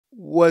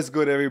What's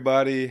good,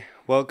 everybody?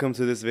 Welcome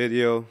to this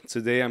video.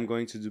 Today I'm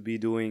going to be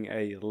doing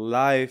a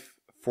live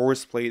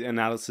force plate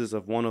analysis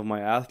of one of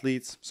my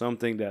athletes,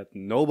 something that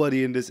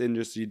nobody in this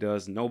industry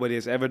does. Nobody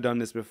has ever done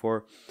this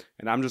before,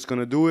 and I'm just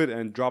gonna do it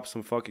and drop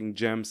some fucking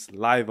gems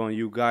live on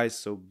you guys.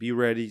 So be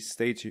ready,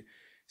 stay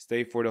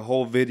for the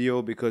whole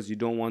video because you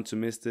don't want to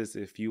miss this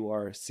if you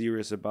are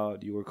serious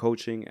about your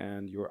coaching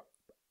and your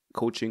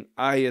coaching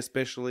eye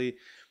especially.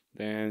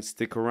 Then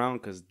stick around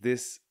because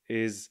this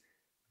is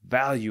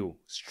value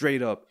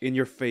straight up in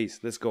your face.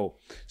 Let's go.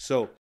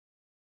 So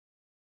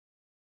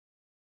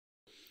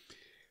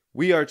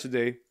we are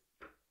today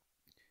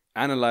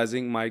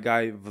analyzing my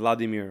guy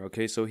Vladimir.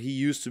 Okay, so he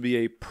used to be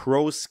a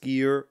pro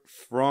skier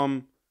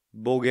from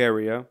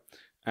Bulgaria,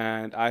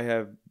 and I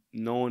have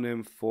known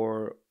him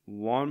for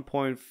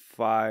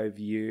 1.5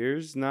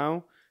 years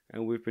now,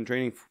 and we've been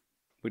training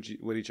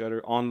with each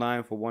other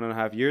online for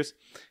 1.5 years,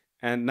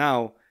 and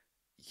now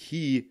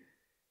he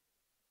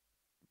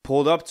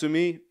pulled up to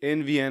me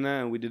in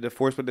Vienna and we did a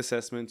force plate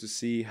assessment to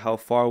see how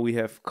far we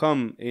have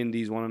come in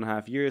these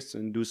 1.5 years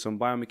and do some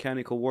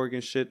biomechanical work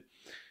and shit.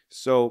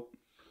 So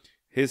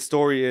his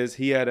story is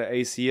he had an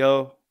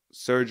ACL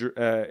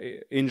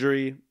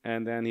injury,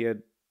 and then he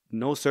had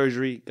no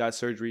surgery, got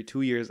surgery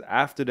 2 years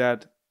after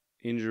that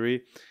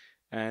injury,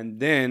 and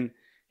then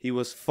he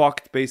was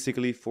fucked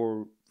basically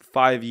for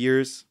 5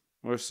 years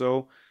or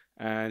so,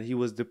 and he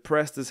was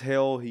depressed as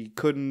hell. He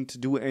couldn't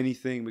do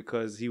anything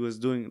because he was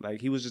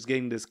just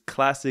getting this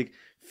classic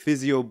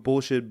physio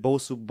bullshit,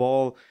 Bosu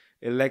ball,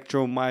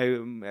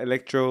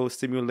 electro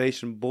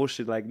stimulation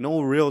bullshit, like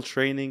no real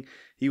training.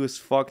 He was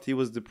fucked. He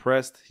was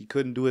depressed. He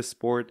couldn't do his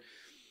sport.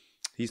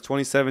 He's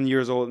 27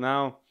 years old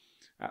now.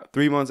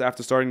 3 months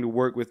after starting to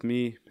work with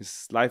me,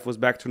 his life was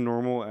back to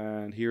normal,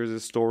 and here's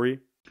his story.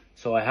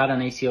 So I had an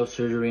ACL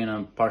surgery and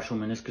a partial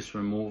meniscus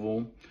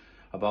removal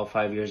about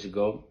 5 years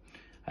ago.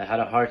 I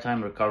had a hard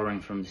time recovering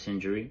from this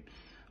injury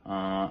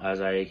as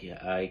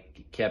I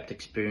kept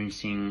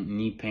experiencing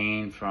knee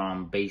pain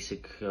from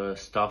basic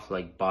stuff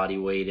like body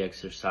weight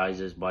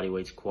exercises, body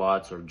weight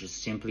squats, or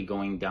just simply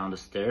going down the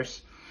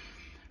stairs.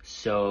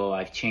 So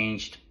I've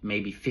changed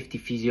maybe 50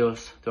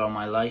 physios throughout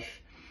my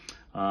life.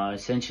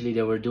 Essentially,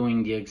 they were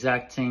doing the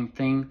exact same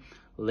thing: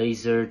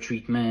 laser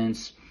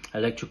treatments,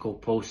 electrical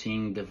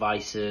pulsing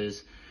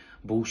devices,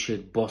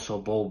 bullshit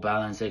Bosso ball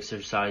balance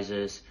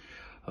exercises,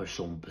 or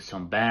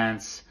some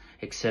bands,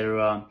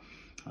 etc.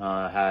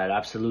 Had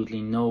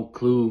absolutely no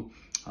clue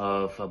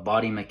of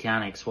body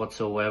mechanics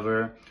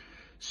whatsoever.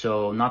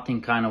 So nothing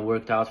kind of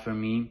worked out for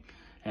me,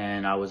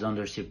 and I was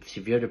under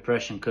severe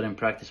depression, couldn't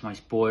practice my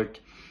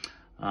sport.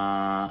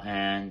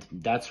 And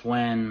that's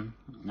when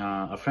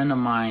a friend of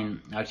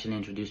mine actually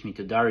introduced me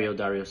to Dario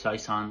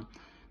Saisan.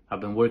 I've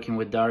been working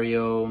with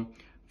Dario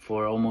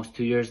for almost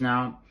 2 years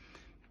now,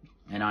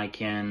 and I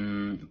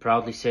can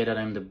proudly say that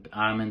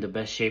I'm in the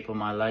best shape of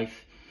my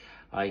life.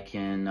 I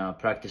can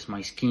practice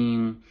my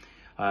skiing.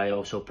 I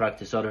also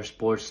practice other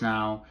sports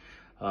now.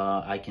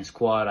 I can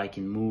squat, I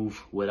can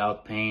move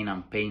without pain.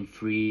 I'm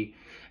pain-free,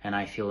 and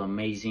I feel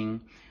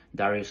amazing.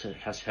 Darius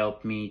has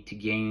helped me to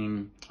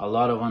gain a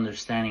lot of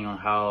understanding on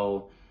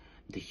how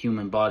the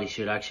human body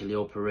should actually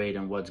operate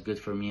and what's good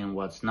for me and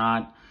what's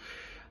not.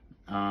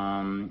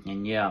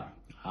 And yeah,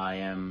 I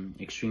am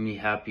extremely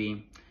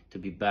happy to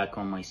be back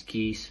on my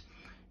skis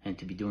and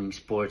to be doing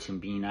sports and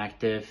being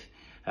active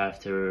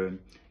after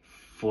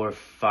 4 or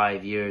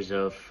 5 years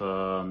of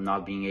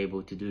not being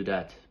able to do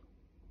that.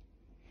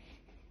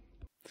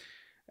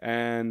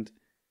 And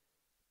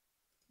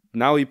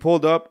now he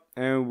pulled up,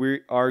 and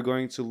we are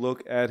going to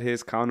look at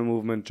his counter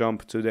movement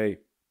jump today.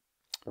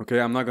 Okay,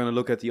 I'm not going to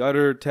look at the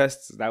other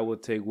tests. That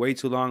would take way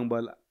too long,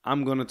 but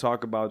I'm going to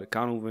talk about the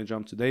counter movement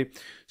jump today.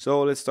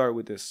 So let's start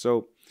with this.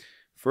 So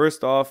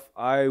first off,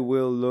 I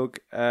will look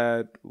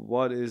at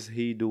what is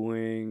he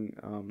doing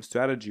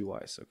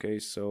strategy-wise. Okay,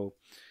 so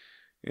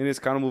in his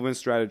counter movement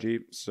strategy,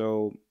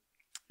 so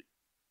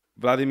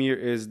Vladimir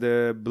is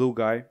the blue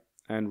guy,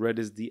 and red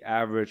is the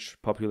average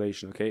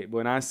population. Okay,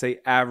 when I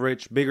say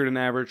average, bigger than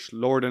average,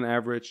 lower than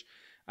average,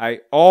 I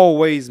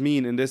always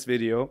mean in this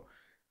video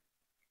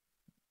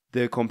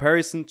the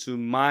comparison to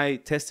my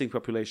testing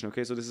population.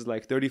 Okay, so this is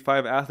like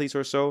 35 athletes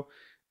or so,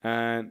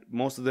 and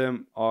most of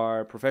them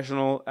are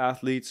professional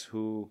athletes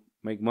who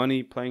make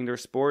money playing their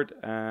sport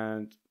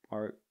and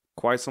are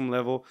quite some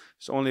level.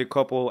 There's only a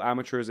couple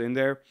amateurs in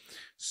there,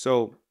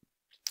 so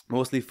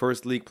mostly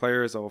first league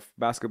players of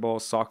basketball,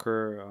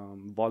 soccer,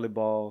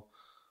 volleyball,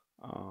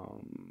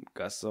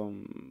 got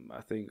some,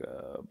 I think,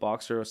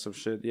 boxer or some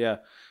shit. Yeah,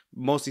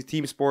 mostly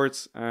team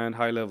sports and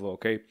high level.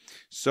 Okay,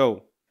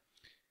 so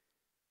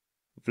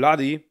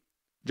Vladi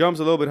jumps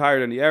a little bit higher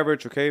than the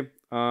average. Okay,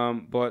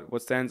 but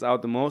what stands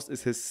out the most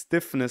is his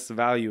stiffness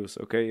values.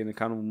 Okay, in the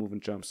counter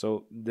movement jump.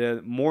 So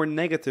the more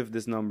negative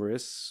this number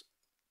is,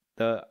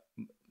 the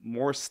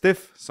more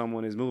stiff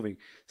someone is moving.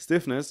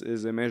 Stiffness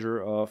is a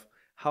measure of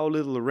how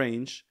little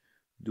range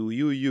do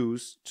you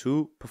use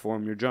to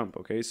perform your jump.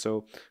 Okay,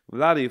 so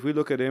Vladi, if we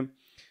look at him,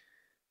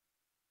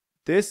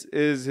 this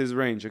is his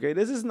range. Okay,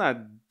 this is not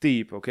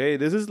deep. Okay,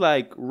 this is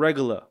like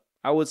regular.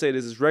 I would say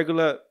this is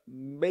regular,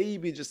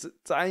 maybe just a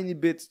tiny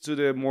bit to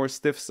the more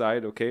stiff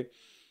side, okay?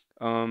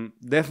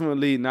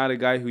 Definitely not a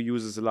guy who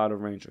uses a lot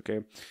of range,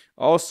 okay?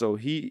 Also,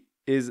 he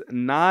is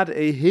not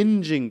a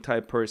hinging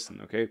type person,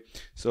 okay?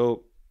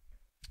 So,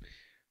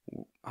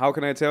 how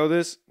can I tell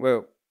this?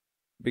 Well,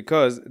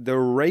 because the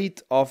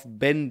rate of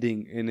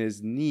bending in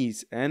his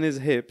knees and his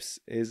hips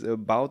is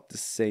about the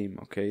same,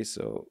 okay?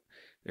 So,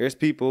 there's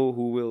people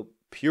who will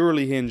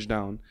purely hinge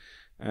down,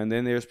 and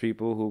then there's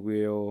people who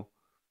will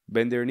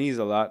bend their knees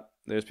a lot.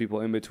 There's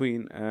people in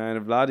between,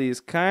 and Vladi is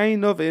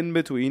kind of in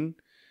between.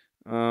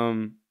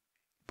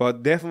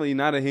 But definitely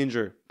not a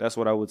hinger. That's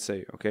what I would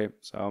say. Okay,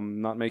 so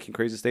I'm not making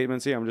crazy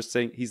statements here. I'm just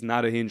saying he's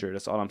not a hinger.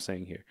 That's all I'm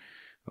saying here.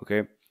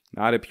 Okay,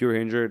 not a pure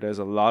hinger. There's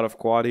a lot of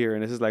quad here,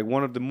 and this is like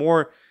one of the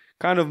more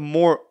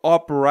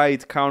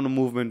upright counter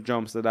movement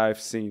jumps that I've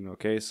seen.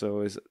 Okay, so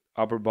his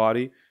upper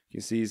body, you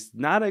can see, he's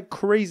not a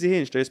crazy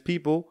hinge. There's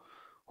people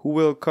who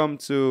will come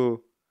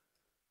to,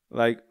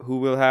 like, who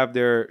will have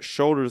their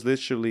shoulders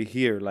literally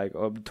here, like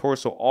a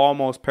torso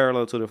almost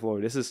parallel to the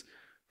floor. This is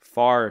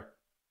far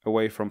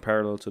away from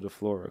parallel to the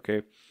floor,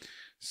 okay?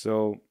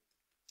 So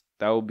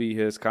that will be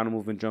his counter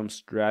movement jump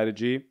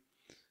strategy.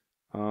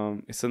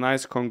 It's a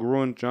nice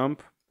congruent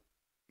jump,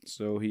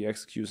 so he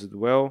executes it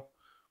well.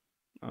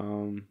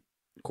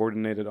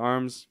 Coordinated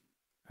arms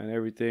and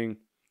everything.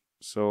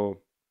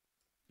 So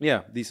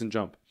yeah, decent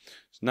jump.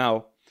 So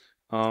now,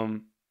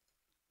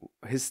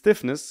 his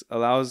stiffness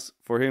allows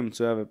for him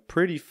to have a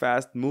pretty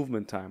fast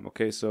movement time.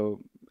 Okay,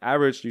 so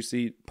average, you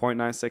see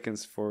 0.9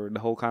 seconds for the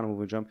whole counter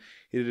movement jump.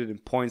 He did it in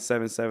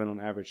 0.77 on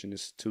average in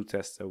his 2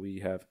 tests that we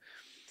have.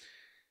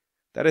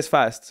 That is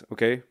fast,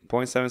 okay?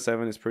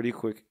 0.77 is pretty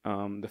quick.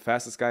 The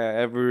fastest guy I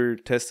ever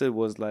tested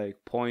was like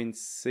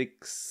 0.6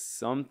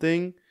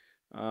 something.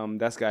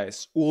 That guy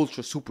is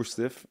ultra super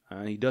stiff.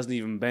 He doesn't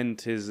even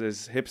bend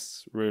his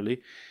hips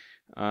really,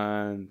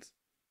 and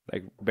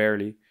like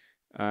barely.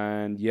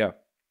 And yeah,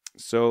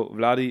 so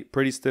Vladi,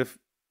 pretty stiff,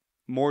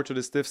 more to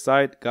the stiff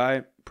side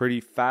guy,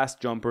 pretty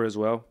fast jumper as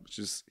well, which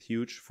is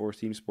huge for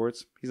team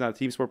sports. He's not a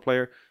team sport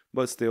player,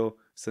 but still,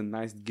 it's a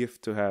nice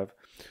gift to have.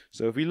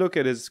 So if we look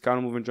at his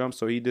counter movement jumps,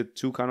 so he did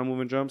 2 counter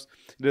movement jumps.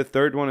 He did a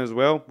third one as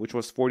well, which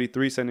was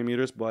 43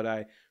 centimeters, but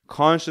I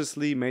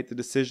consciously made the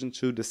decision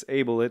to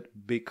disable it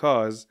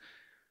because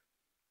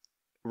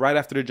right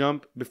after the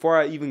jump, before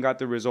I even got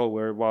the result,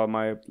 while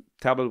my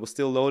tablet was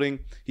still loading,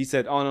 he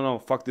said, "Oh no,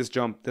 fuck this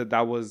jump.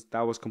 That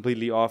was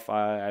completely off.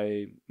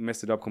 I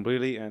messed it up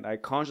completely." And I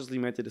consciously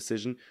made the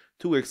decision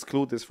to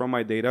exclude this from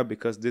my data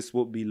because this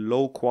will be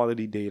low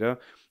quality data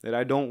that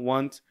I don't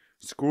want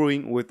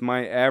screwing with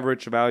my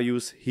average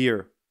values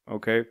here.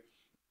 Okay,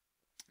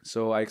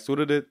 so I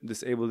excluded it,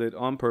 disabled it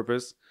on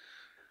purpose.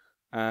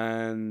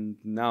 And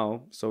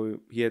now,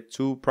 so he had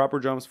 2 proper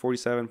jumps,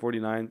 47,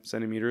 49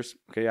 centimeters.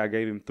 Okay, I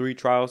gave him 3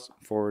 trials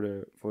for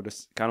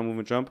the counter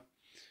movement jump.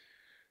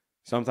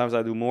 Sometimes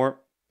I do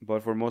more,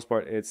 but for the most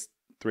part it's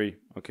 3.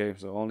 Okay,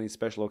 so only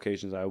special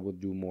occasions I would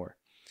do more.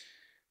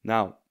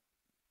 Now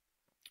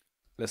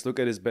let's look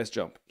at his best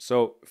jump.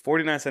 So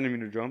 49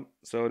 centimeter jump.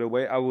 So the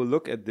way I will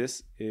look at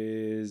this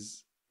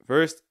is,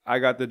 first I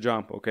got the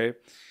jump. Okay,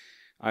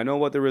 I know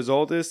what the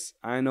result is.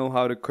 I know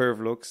how the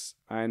curve looks.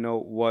 I know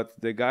what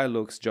the guy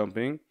looks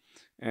jumping.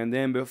 And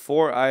then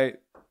before I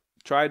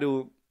try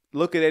to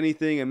look at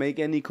anything and make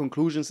any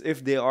conclusions,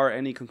 if there are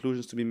any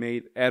conclusions to be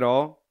made at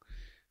all,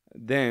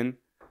 then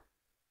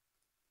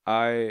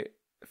I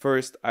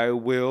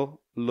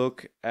will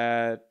look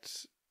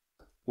at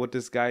what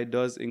this guy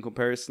does in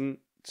comparison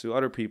to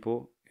other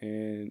people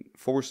in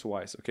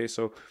force-wise. Okay,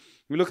 so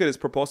we look at his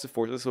propulsive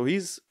forces. So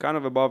he's kind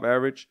of above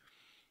average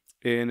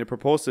in the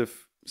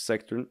propulsive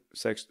sector.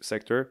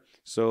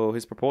 So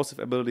his propulsive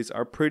abilities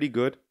are pretty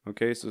good.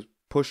 Okay, so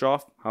push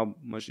off, how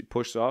much he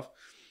pushes off,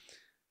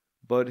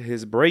 but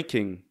his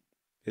braking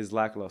is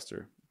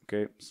lackluster.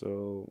 Okay,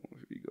 so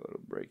if we go to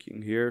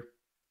braking here,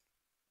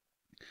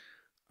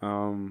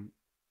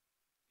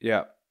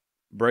 yeah,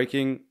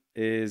 braking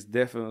is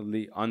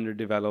definitely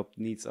underdeveloped,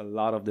 needs a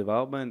lot of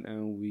development,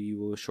 and we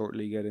will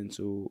shortly get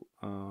into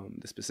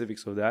the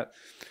specifics of that.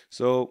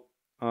 So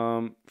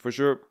for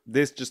sure,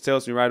 this just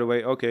tells me right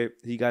away, okay,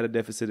 he got a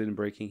deficit in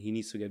braking. He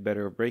needs to get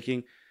better at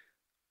braking.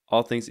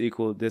 All things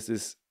equal, this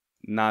is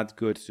not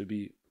good to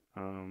be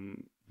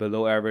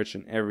below average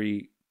in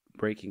every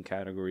braking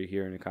category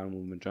here in the counter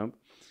movement jump.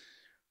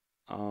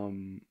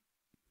 In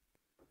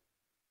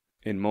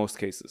most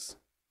cases.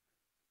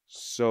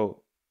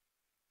 So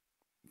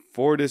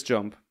for this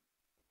jump,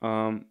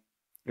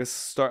 let's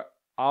start.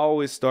 I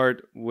always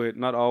start with,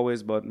 not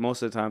always, but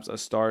most of the times I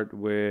start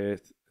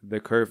with the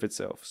curve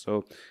itself.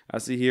 So I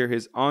see here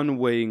his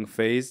unweighing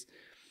phase.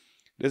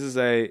 This is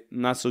a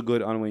not so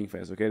good unweighing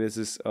phase. Okay, this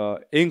is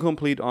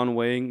incomplete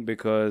unweighing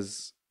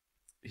because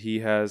he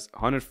has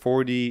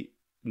 140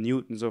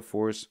 newtons of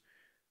force,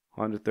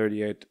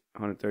 138,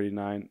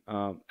 139,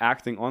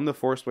 acting on the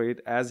force weight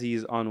as he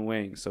is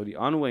unweighing. So the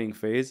unweighing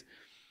phase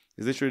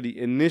is literally the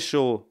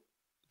initial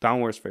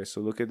downwards phase.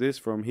 So look at this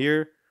from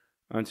here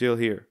until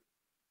here.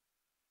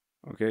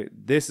 Okay,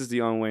 this is the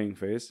unweighing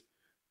phase.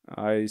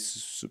 I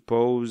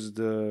suppose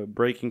the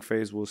braking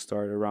phase will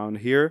start around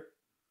here.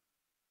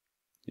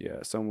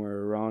 Yeah, somewhere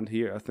around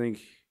here. I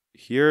think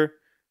here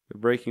the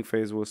braking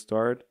phase will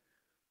start.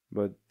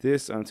 But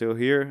this until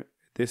here,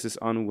 this is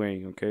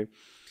unweighing, okay?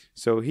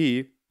 So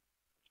he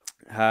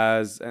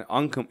has an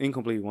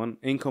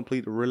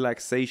incomplete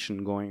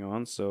relaxation going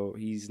on. So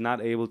he's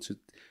not able to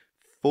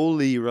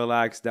fully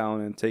relax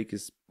down and take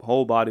his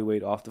whole body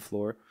weight off the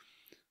floor.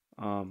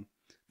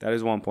 That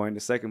is one point.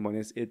 The second point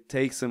is it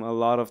takes him a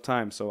lot of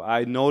time. So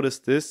I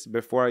noticed this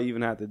before I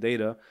even had the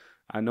data.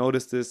 I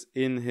noticed this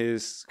in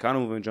his counter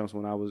movement jumps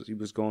when he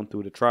was going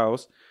through the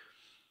trials.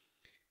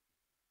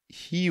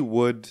 He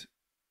would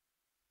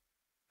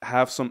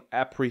have some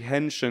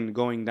apprehension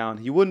going down.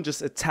 He wouldn't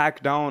just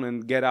attack down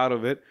and get out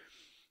of it.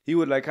 He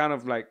would kind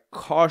of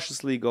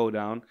cautiously go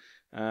down,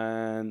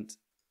 and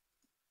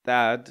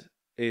that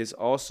is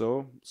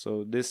also,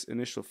 so this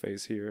initial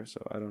phase here.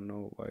 So I don't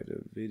know why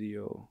the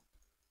video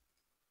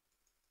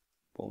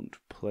won't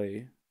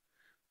play.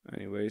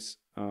 Anyways,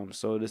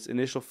 so this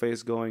initial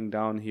phase going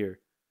down here,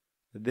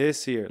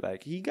 this here,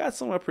 he got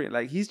some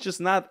he's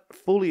just not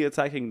fully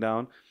attacking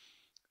down,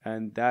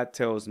 and that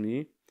tells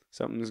me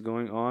something is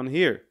going on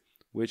here,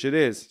 which it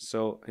is.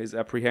 So his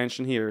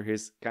apprehension here,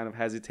 his kind of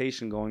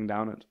hesitation going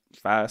down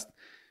fast,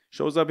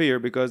 shows up here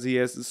because he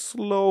has a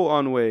slow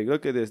unweighing.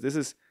 Look at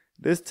this.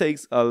 This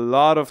takes a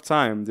lot of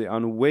time. The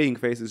unweighing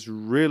phase is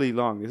really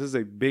long. This is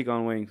a big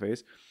unweighing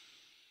phase,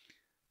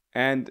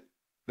 and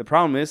the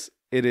problem is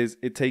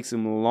it takes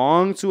him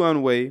long to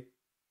unweigh,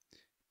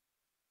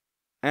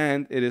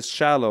 and it is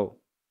shallow,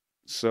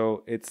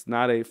 so it's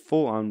not a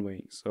full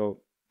unweighing.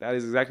 So that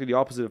is exactly the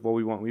opposite of what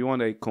we want. We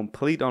want a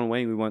complete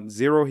unweighing. We want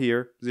 0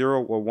 here,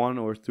 0 or 1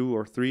 or 2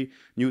 or 3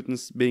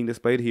 newtons being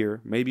displayed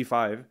here, maybe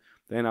 5.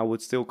 Then I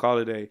would still call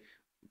it a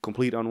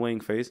complete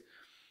unweighing phase.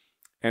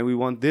 And we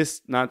want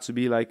this not to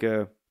be like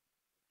a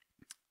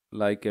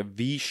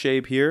V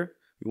shape here.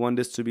 We want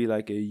this to be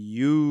like a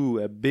U,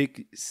 a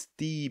big,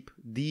 steep,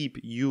 deep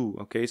U.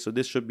 Okay, so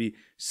this should be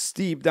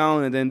steep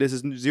down, and then this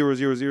is 0,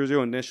 0, 0,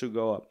 0, and this should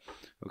go up.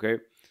 Okay.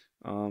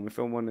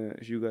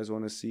 If you guys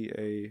want to see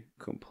a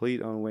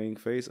complete unweighing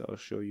phase, I'll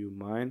show you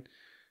mine.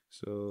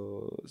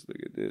 So let's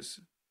look at this.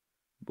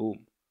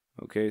 Boom.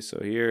 Okay, so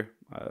here,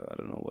 I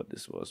don't know what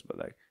this was, but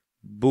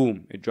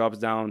boom, it drops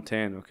down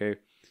 10. Okay,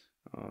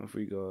 if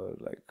we go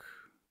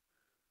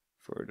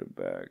further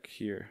back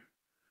here,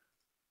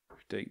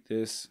 take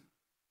this.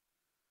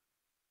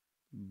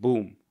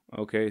 Boom.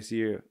 Okay, see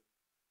here,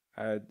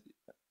 add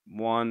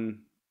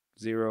 1,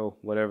 0,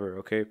 whatever.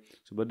 Okay,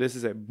 so but this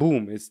is a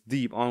boom, it's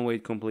deep,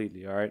 unweighed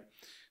completely. All right,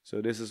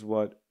 so this is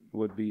what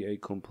would be a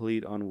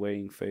complete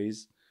unweighing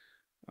phase.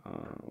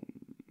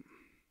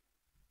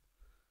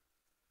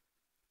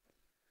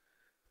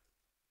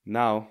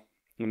 Now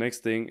the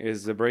next thing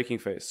is the braking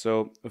phase.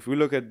 So if we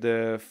look at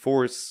the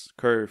force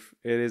curve,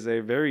 it is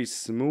a very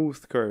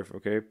smooth curve.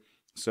 Okay,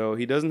 so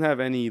he doesn't have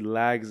any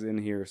lags in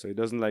here, so he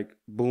doesn't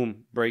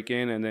boom, break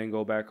in and then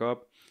go back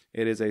up.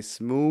 It is a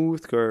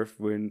smooth curve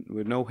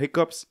with no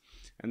hiccups,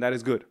 and that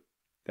is good.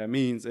 That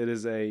means it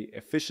is a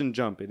efficient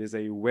jump. It is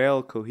a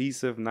well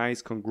cohesive,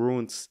 nice,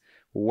 congruent,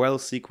 well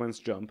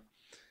sequenced jump,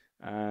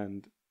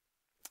 and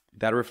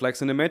that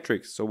reflects in the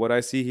metrics. So what I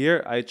see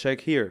here, I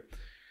check here.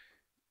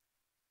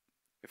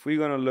 If we're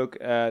gonna look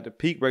at the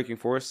peak braking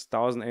force,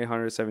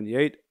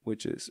 1,878,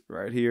 which is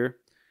right here,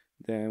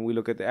 then we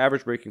look at the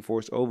average braking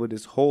force over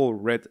this whole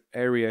red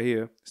area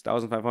here, it's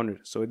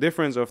 1,500. So a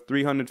difference of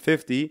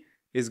 350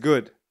 is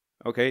good.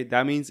 Okay,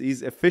 that means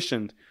he's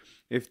efficient.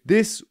 If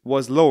this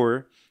was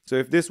lower, so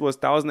if this was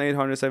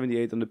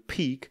 1,878 on the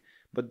peak,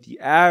 but the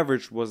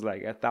average was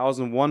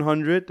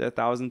 1,100,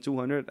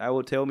 1,200, I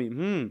would tell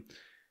me,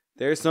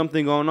 there's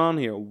something going on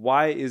here.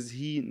 Why is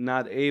he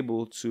not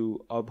able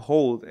to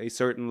uphold a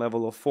certain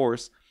level of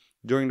force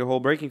during the whole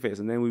braking phase?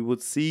 And then we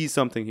would see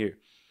something here.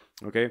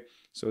 Okay,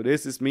 so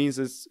this means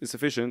it's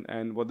efficient.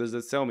 And what does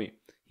that tell me?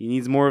 He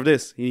needs more of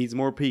this. He needs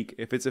more peak.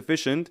 If it's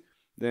efficient,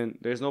 then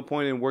there's no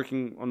point in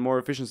working on more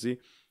efficiency.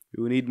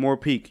 You need more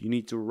peak. You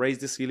need to raise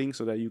the ceiling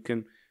so that you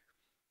can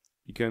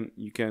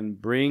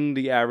bring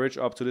the average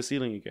up to the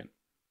ceiling again.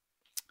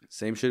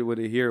 Same shit with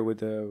it here with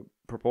the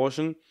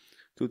propulsion.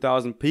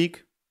 2,000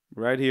 peak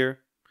right here,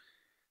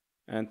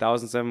 and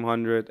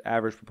 1,700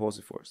 average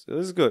propulsive force. So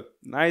this is good.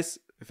 Nice,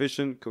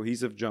 efficient,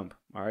 cohesive jump.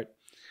 All right.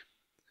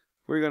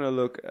 We're going to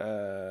look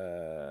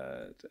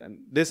at, and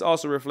this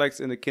also reflects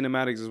in the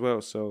kinematics as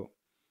well. So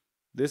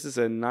this is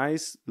a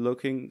nice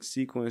looking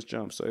sequence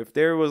jump. So if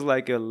there was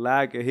a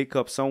lag, a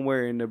hiccup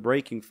somewhere in the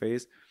braking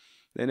phase,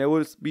 then there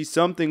would be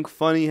something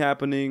funny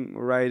happening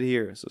right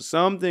here. So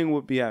something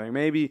would be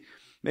happening.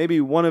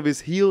 Maybe one of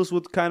his heels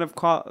would kind of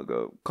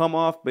come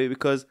off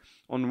because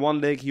on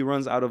one leg he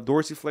runs out of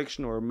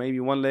dorsiflexion, or maybe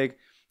one leg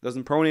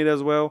doesn't pronate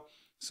as well.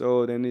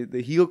 So then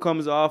the heel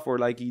comes off, or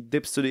he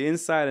dips to the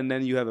inside, and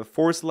then you have a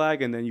force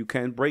lag, and then you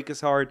can't brake as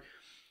hard.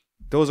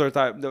 Those are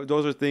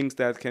things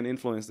that can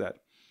influence that.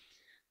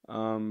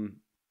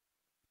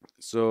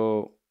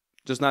 So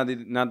Just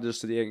not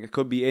just to the ankle. It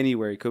could be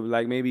anywhere. It could be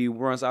like maybe he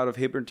runs out of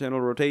hip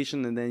internal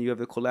rotation, and then you have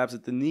the collapse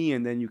at the knee,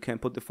 and then you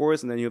can't put the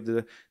force, and then you have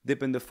the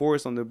dip in the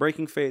force on the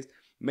braking phase.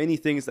 Many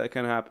things that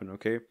can happen.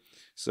 Okay,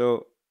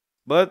 so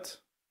but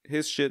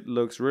his shit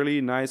looks really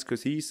nice,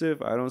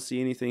 cohesive. I don't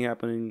see anything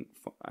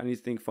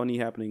funny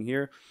happening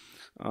here.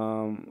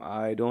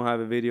 I don't have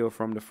a video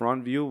from the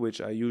front view,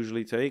 which I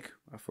usually take.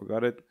 I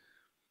forgot it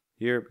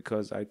here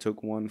because I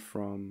took one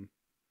from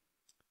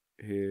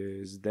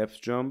his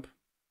depth jump.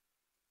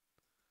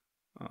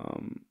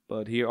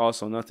 But here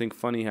also nothing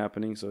funny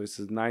happening. So it's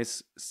a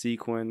nice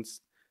sequenced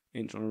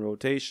internal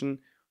rotation,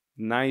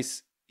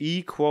 nice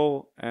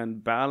equal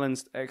and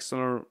balanced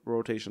external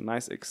rotation,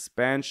 nice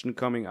expansion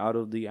coming out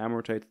of the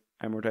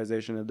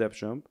amortization and depth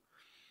jump.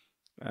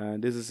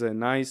 And this is a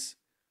nice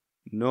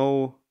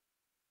no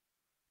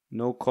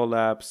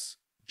collapse,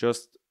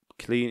 just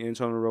clean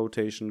internal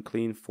rotation,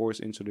 clean force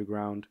into the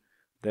ground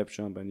depth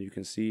jump, and you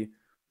can see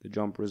the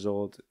jump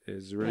result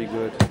is really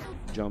good.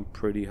 Jump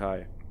pretty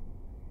high.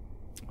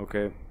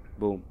 Okay,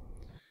 boom.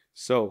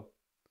 So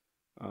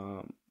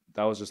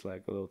that was just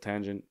like a little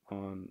tangent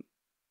on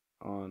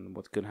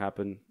what could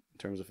happen in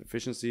terms of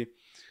efficiency.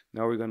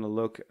 Now we're gonna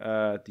look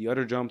at the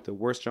other jump, the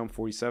worst jump,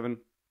 47.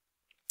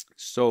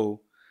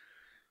 So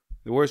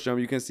the worst jump,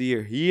 you can see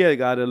here, he had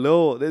got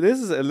this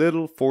is a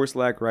little force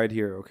lag right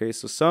here. Okay,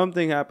 so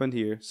something happened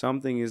here.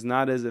 Something is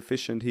not as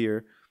efficient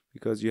here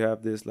because you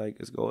have this like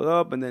it goes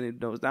up and then it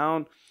goes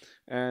down,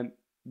 and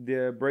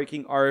the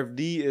braking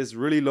RFD is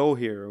really low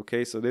here.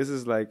 Okay, so this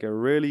is like a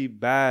really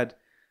bad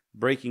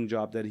braking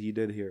job that he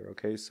did here.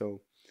 Okay,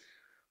 so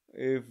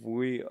if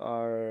we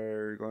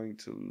are going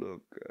to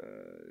look,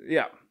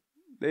 yeah,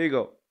 there you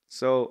go.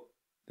 So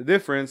the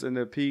difference in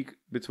the peak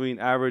between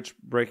average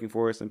braking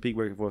force and peak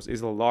braking force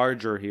is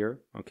larger here.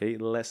 Okay,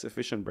 less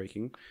efficient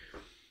braking.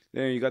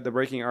 Then you got the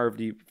braking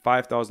RFD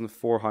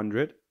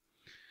 5,400.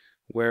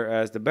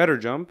 Whereas the better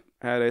jump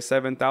had a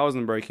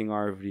 7,000 braking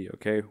RFD.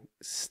 Okay,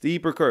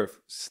 steeper curve,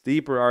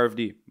 steeper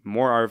RFD,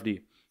 more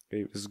RFD.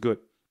 Okay, this is good.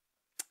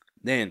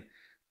 Then,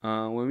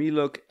 when we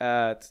look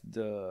at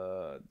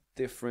the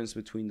difference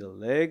between the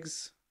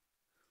legs,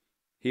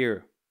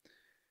 here,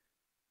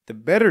 the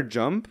better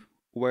jump,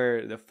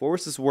 where the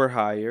forces were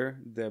higher,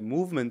 the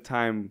movement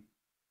time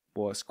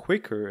was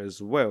quicker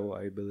as well,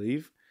 I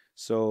believe.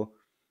 So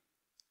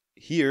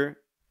here,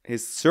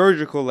 his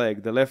surgical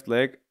leg, the left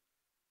leg,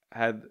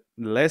 had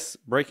less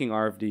braking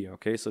RFD.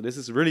 Okay, so this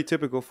is really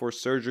typical for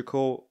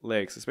surgical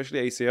legs,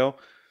 especially ACL,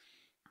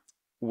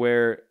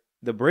 where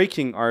the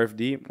braking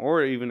RFD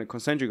or even a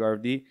concentric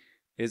RFD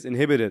is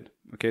inhibited.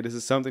 Okay, this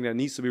is something that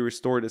needs to be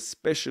restored,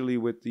 especially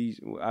with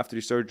after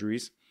the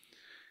surgeries,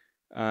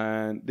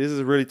 and this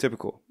is really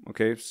typical.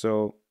 Okay,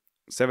 so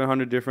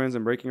 700 difference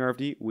in braking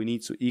RFD, we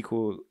need to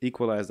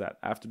equalize that.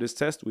 After this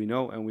test, we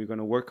know, and we're going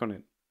to work on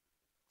it.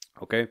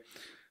 Okay.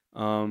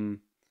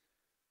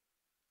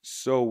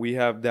 So we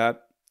have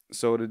that.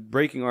 So the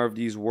braking RFD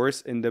is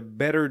worse in the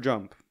better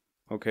jump.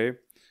 Okay.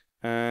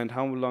 And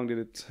how long did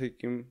it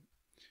take him?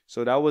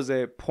 So that was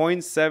a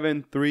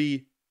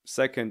 0.73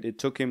 second it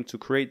took him to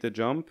create the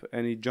jump,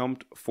 and he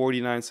jumped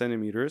 49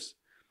 centimeters.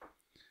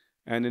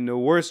 And in the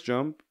worst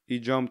jump, he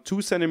jumped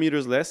 2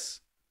 centimeters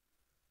less,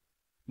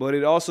 but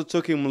it also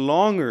took him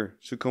longer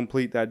to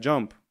complete that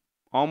jump,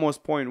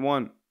 almost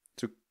 0.1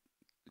 to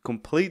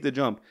complete the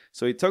jump.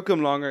 So it took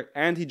him longer,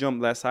 and he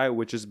jumped less high,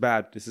 which is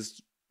bad. This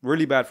is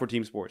really bad for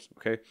team sports.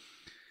 Okay.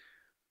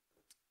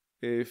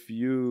 If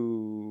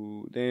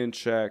you then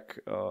check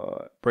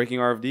braking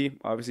RFD,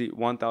 obviously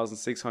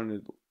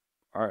 1,600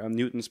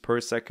 newtons per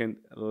second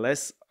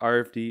less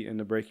RFD in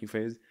the braking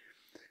phase.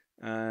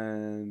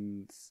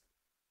 And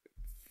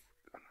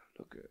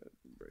look at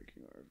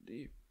braking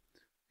RFD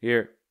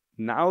here.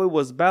 Now it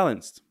was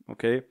balanced.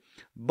 Okay.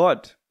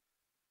 But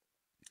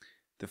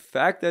the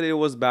fact that it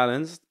was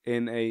balanced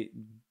in a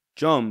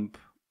jump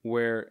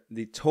where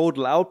the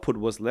total output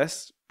was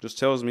less just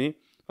tells me,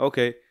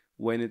 okay,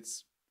 when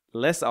it's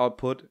less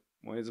output,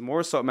 when it's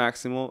more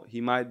submaximal,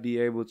 he might be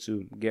able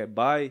to get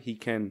by. He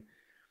can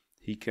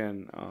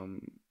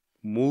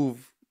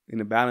move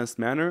in a balanced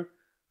manner.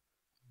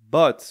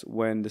 But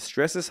when the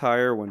stress is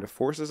higher, when the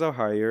forces are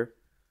higher,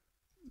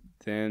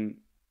 then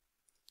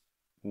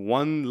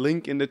one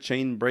link in the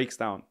chain breaks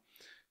down.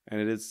 And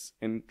it is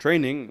in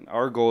training,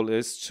 our goal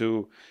is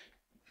to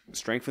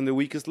strengthen the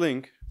weakest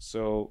link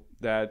so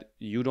that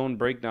you don't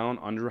break down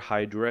under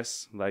high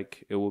duress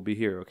like it will be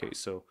here. Okay,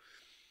 so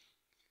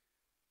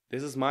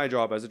this is my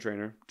job as a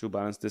trainer to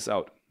balance this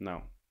out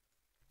now.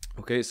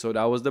 Okay, so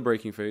that was the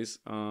braking phase.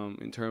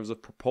 In terms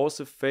of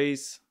propulsive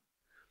phase,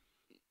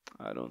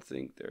 I don't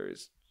think there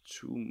is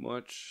too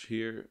much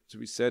here to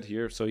be said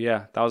here. So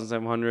yeah,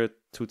 1,700,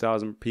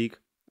 2,000 peak.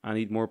 I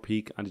need more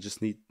peak. I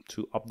just need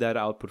to up that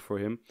output for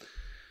him.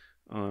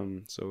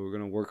 So we're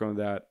going to work on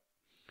that.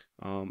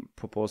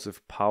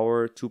 Propulsive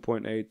power,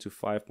 2.8 to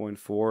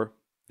 5.4.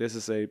 This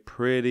is a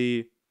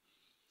pretty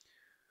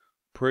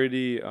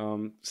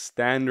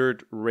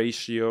standard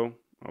ratio.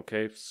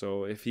 Okay,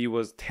 so if he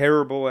was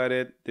terrible at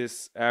it,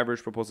 this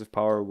average propulsive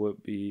power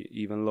would be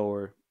even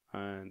lower.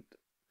 and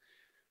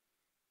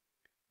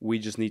we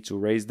just need to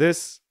raise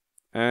this,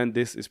 and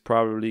this is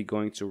probably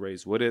going to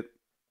raise with it.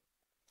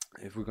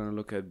 If we're gonna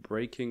look at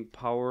braking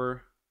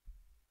power,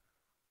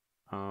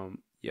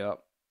 yeah,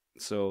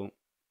 so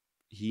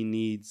he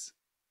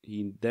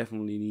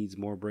definitely needs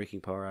more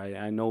braking power.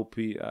 I know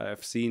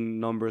I've seen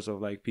numbers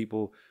of like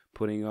people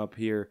putting up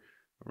here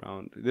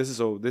around this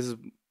is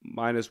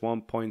minus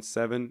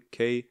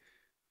 1.7k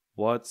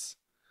watts.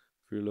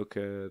 If you look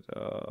at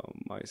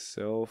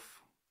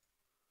myself,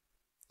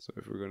 so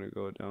if we're gonna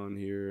go down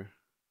here,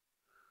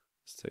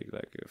 let's take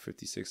like a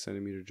 56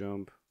 centimeter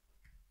jump.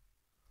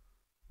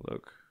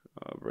 Look,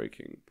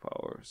 braking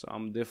power. So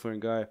I'm a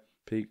different guy.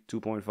 Peak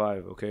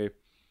 2.5. Okay,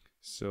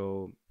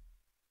 so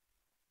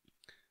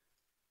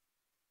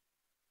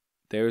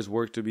there's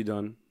work to be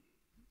done.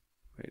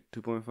 Wait,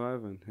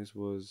 2.5, and his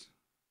was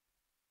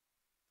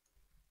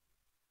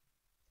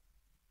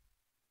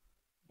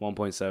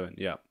 1.7.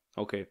 Yeah.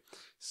 Okay.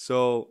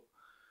 So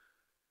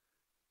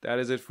that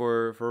is it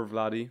for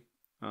Vladi.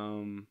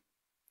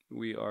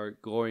 We are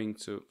going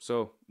to.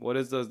 So what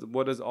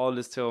does all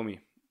this tell me?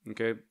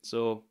 Okay.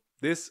 So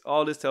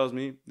all this tells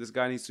me this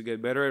guy needs to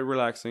get better at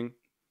relaxing.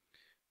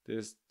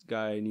 This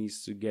guy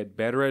needs to get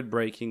better at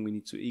braking. We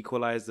need to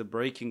equalize the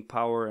braking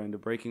power and the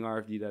braking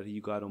RFD that he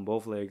got on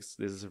both legs.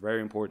 This is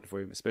very important for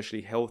him,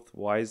 especially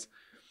health-wise.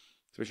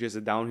 Especially as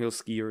a downhill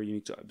skier, you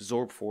need to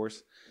absorb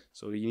force.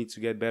 So you need to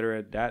get better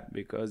at that,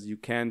 because you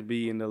can't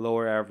be in the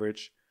lower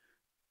average,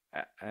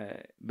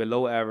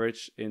 below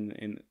average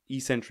in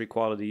eccentric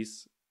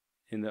qualities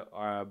in the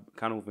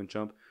counter movement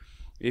jump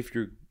if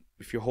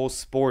your whole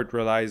sport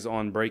relies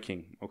on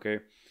braking. Okay.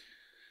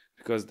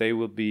 Because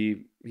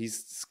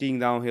he's skiing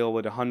downhill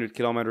with 100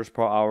 kilometers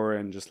per hour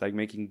and just like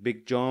making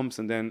big jumps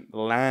and then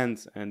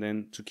lands, and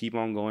then to keep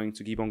on going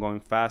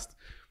fast,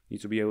 you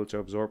need to be able to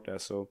absorb that.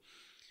 So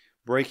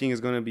braking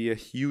is going to be a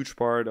huge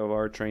part of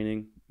our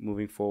training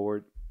moving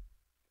forward.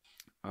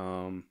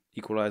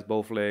 Equalize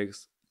both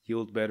legs,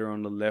 yield better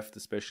on the left,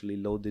 especially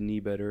load the knee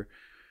better,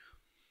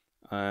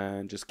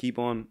 and just keep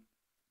on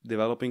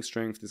developing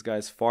strength. This guy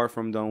is far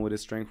from done with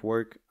his strength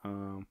work.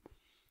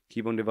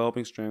 Keep on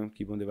developing strength,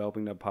 keep on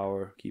developing that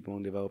power, keep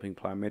on developing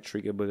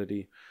plyometric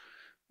ability,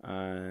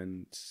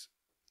 and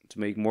to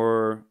make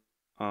more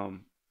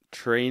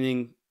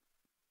training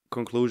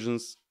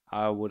conclusions,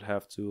 I would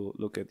have to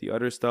look at the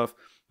other stuff.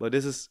 But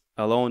this is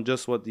alone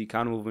just what the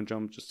counter movement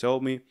jump just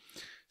told me.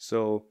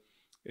 So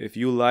if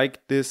you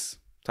like this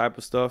type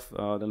of stuff,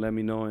 then let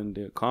me know in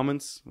the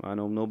comments. I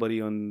know nobody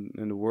in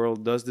the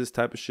world does this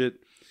type of shit,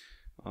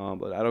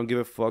 but I don't give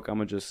a fuck. I'm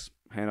gonna just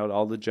hand out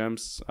all the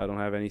gems. I don't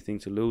have anything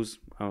to lose.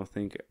 I don't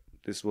think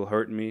this will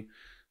hurt me.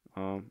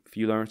 If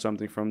you learned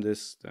something from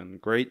this, then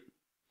great.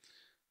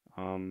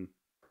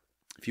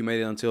 If you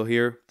made it until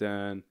here,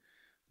 then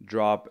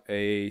drop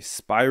a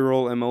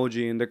spiral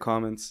emoji in the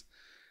comments.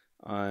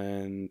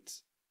 And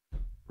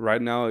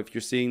right now, if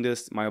you're seeing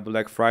this, my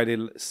Black Friday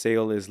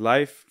sale is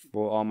live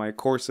for all my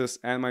courses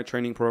and my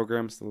training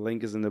programs. The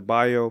link is in the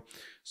bio.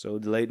 So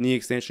delayed knee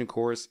extension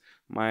course,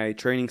 my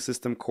training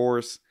system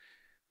course.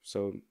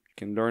 So you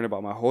can learn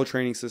about my whole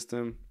training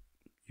system.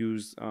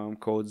 Use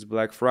codes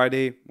Black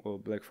Friday or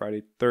Black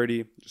Friday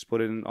 30. Just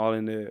put it all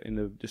in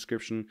the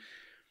description.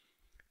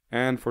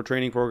 And for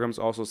training programs,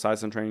 also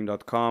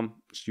sidesandtraining.com.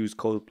 Just use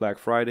code Black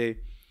Friday.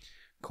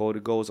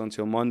 Code goes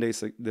until Monday,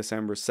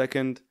 December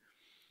 2nd.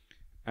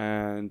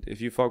 And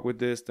if you fuck with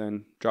this,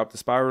 then drop the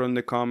spiral in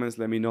the comments.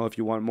 Let me know if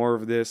you want more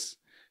of this.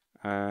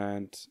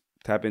 And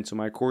tap into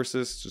my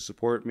courses to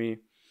support me.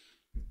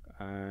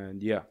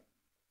 And yeah,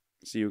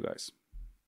 see you guys.